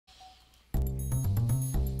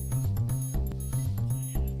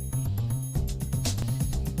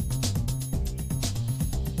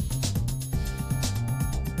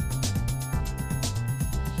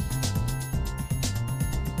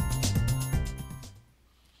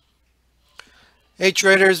Hey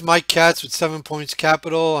traders, Mike Katz with 7 Points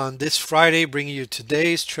Capital on this Friday, bringing you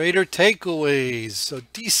today's trader takeaways. So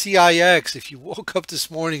DCIX, if you woke up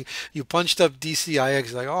this morning, you punched up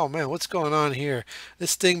DCIX, like, oh man, what's going on here?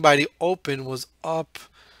 This thing by the open was up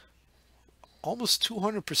almost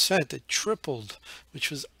 200%. It tripled,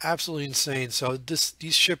 which was absolutely insane. So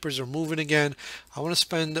these shippers are moving again. I want to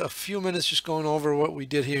spend a few minutes just going over what we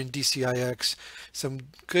did here in DCIX. Some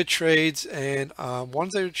good trades and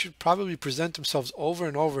ones that should probably present themselves over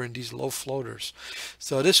and over in these low floaters.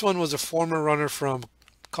 So this one was a former runner from a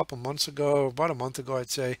couple months ago, about a month ago,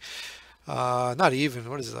 I'd say. Not even,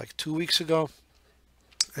 what is it, like 2 weeks ago?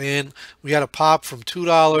 And we had a pop from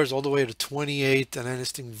 $2 all the way to 28, and then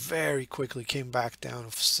this thing very quickly came back down to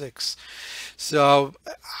 6. So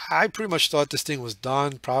I pretty much thought this thing was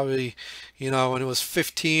done. Probably, when it was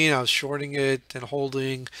 15, I was shorting it and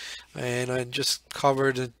holding, and I just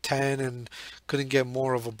covered at 10 and couldn't get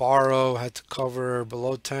more of a borrow. Had to cover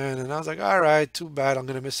below 10, and I was like, all right, too bad. I'm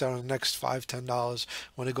gonna miss out on the next $5, $10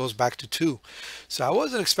 when it goes back to 2. So I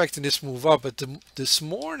wasn't expecting this move up, but this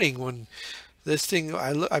morning when this thing,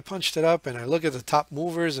 I punched it up and I look at the top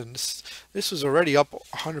movers, and this was already up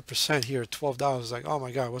 100% here at $12. Like, oh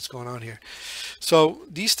my God, what's going on here? So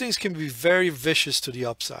these things can be very vicious to the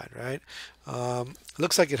upside, right?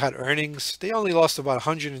 Looks like it had earnings. They only lost about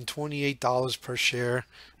 $128 per share,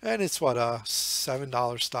 and it's what, a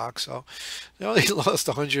 $7 stock. So they only lost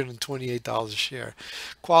 $128 a share.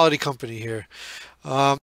 Quality company here.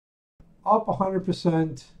 Up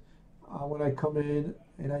 100% when I come in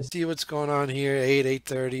and I see what's going on here,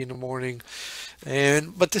 8:30 in the morning.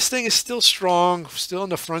 But this thing is still strong, still on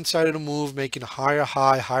the front side of the move, making a higher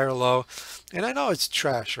high, higher low. And I know it's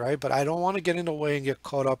trash, right? But I don't want to get in the way and get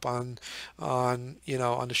caught up on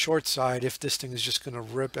the short side if this thing is just going to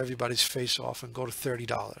rip everybody's face off and go to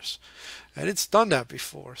 $30. And it's done that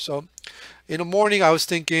before. So in the morning I was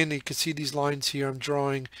thinking, you can see these lines here, I'm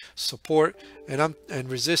drawing support and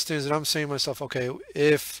resistance, and I'm saying to myself, okay,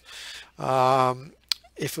 if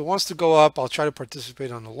it wants to go up, I'll try to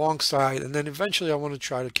participate on the long side, and then eventually I want to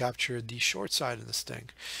try to capture the short side of this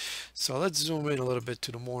thing. So let's zoom in a little bit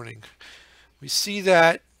to the morning. We see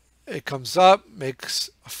that it comes up,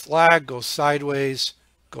 makes a flag, goes sideways,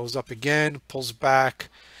 goes up again, pulls back,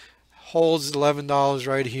 holds $11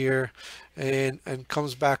 right here, and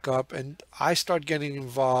comes back up, and I start getting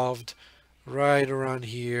involved right around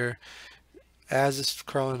here as it's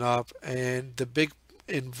curling up, and the big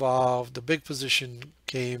position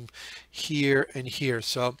came here and here.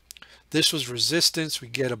 So this was resistance. We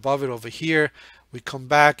get above it over here, we come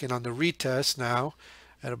back, and on the retest now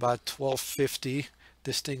at about 1250,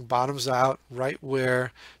 this thing bottoms out right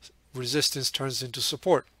where resistance turns into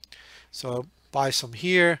support. So buy some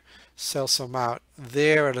here, sell some out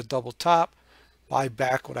there at a double top, buy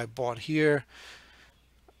back what I bought here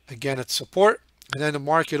again at support, and then the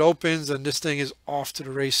market opens and this thing is off to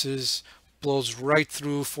the races, blows right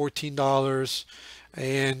through $14,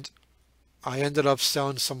 and I ended up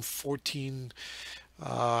selling some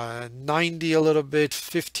 14.90 a little bit,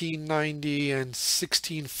 15.90, and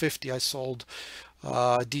 16.50. I sold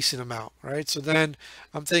a decent amount, right? So then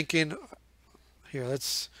I'm thinking, here,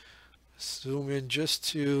 let's zoom in just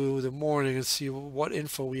to the morning and see what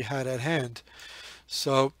info we had at hand.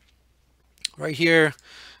 So right here,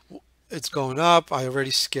 it's going up. I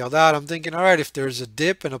already scaled out. I'm thinking, all right, if there's a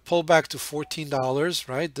dip and a pullback to $14,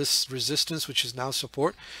 right, this resistance, which is now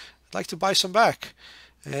support, I'd like to buy some back.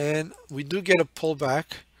 And we do get a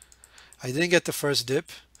pullback. I didn't get the first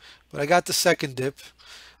dip, but I got the second dip,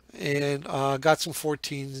 and got some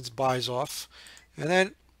 14s buys off, and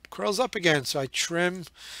then curls up again. So I trim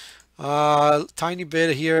tiny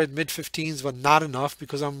bit here at mid 15s, but not enough,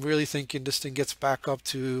 because I'm really thinking this thing gets back up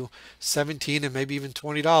to 17 and maybe even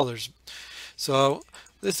 $20. So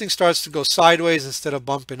this thing starts to go sideways instead of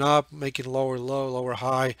bumping up, making lower low, lower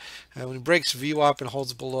high. And when it breaks VWAP and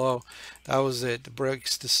holds below, that was it. It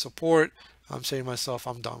breaks the support. I'm saying to myself,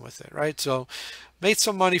 I'm done with it, right? So made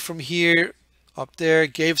some money from here up there,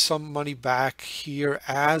 gave some money back here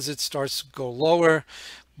as it starts to go lower,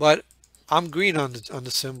 but I'm green on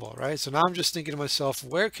the symbol, right? So now I'm just thinking to myself,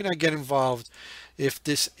 where can I get involved if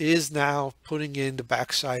this is now putting in the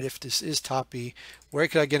backside, if this is toppy, where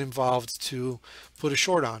can I get involved to put a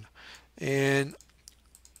short on? And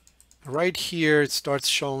right here it starts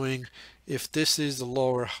showing if this is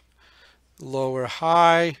the lower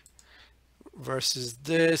high versus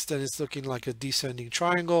this, then it's looking like a descending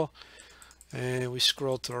triangle. And we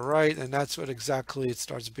scroll to the right, and that's what exactly it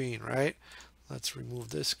starts being, right? Let's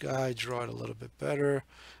remove this guy, draw it a little bit better,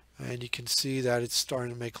 and you can see that it's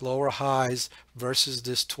starting to make lower highs versus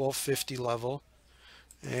this 1250 level,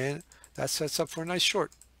 and that sets up for a nice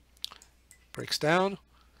short. Breaks down,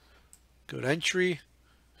 good entry,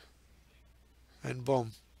 and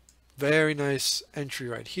boom. Very nice entry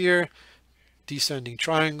right here. Descending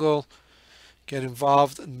triangle. Get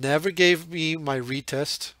involved. Never gave me my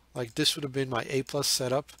retest. Like this would have been my A plus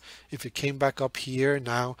setup. If it came back up here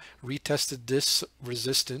now, retested this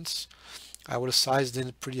resistance, I would have sized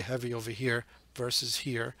in pretty heavy over here versus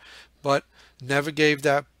here, but never gave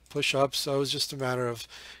that push up. So it was just a matter of,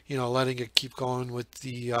 letting it keep going with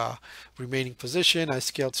the remaining position. I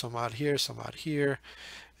scaled some out here, some out here,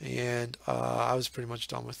 and I was pretty much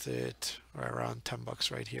done with it right around 10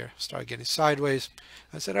 bucks right here. Started getting sideways.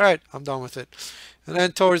 I said, all right, I'm done with it. And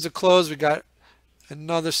then towards the close, we got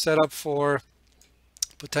another setup for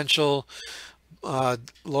potential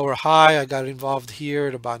lower high. I got involved here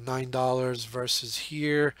at about $9 versus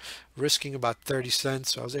here, risking about 30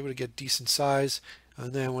 cents. So I was able to get decent size.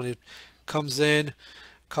 And then when it comes in,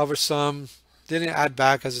 cover some, didn't add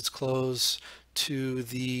back as it's close to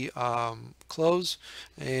the close,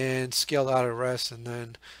 and scaled out a rest, and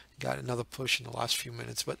then got another push in the last few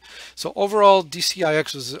minutes. But so overall,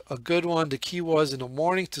 DCIX was a good one. The key was in the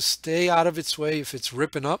morning to stay out of its way if it's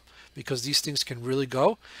ripping up, because these things can really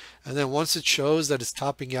go. And then once it shows that it's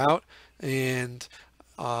topping out and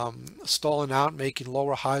stalling out, making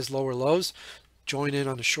lower highs, lower lows, join in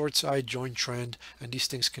on the short side, join trend, and these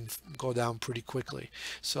things can go down pretty quickly.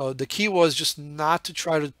 So the key was just not to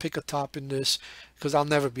try to pick a top in this, because I'll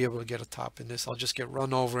never be able to get a top in this. I'll just get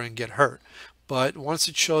run over and get hurt. But once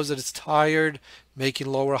it shows that it's tired, making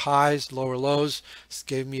lower highs, lower lows, it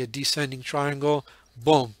gave me a descending triangle.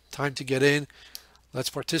 Boom, time to get in. Let's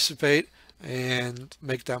participate and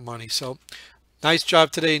make that money. So nice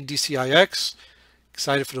job today in DCIX.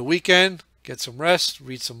 Excited for the weekend. Get some rest,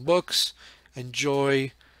 read some books,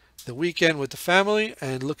 enjoy the weekend with the family,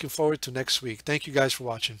 and looking forward to next week. Thank you guys for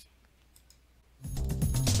watching.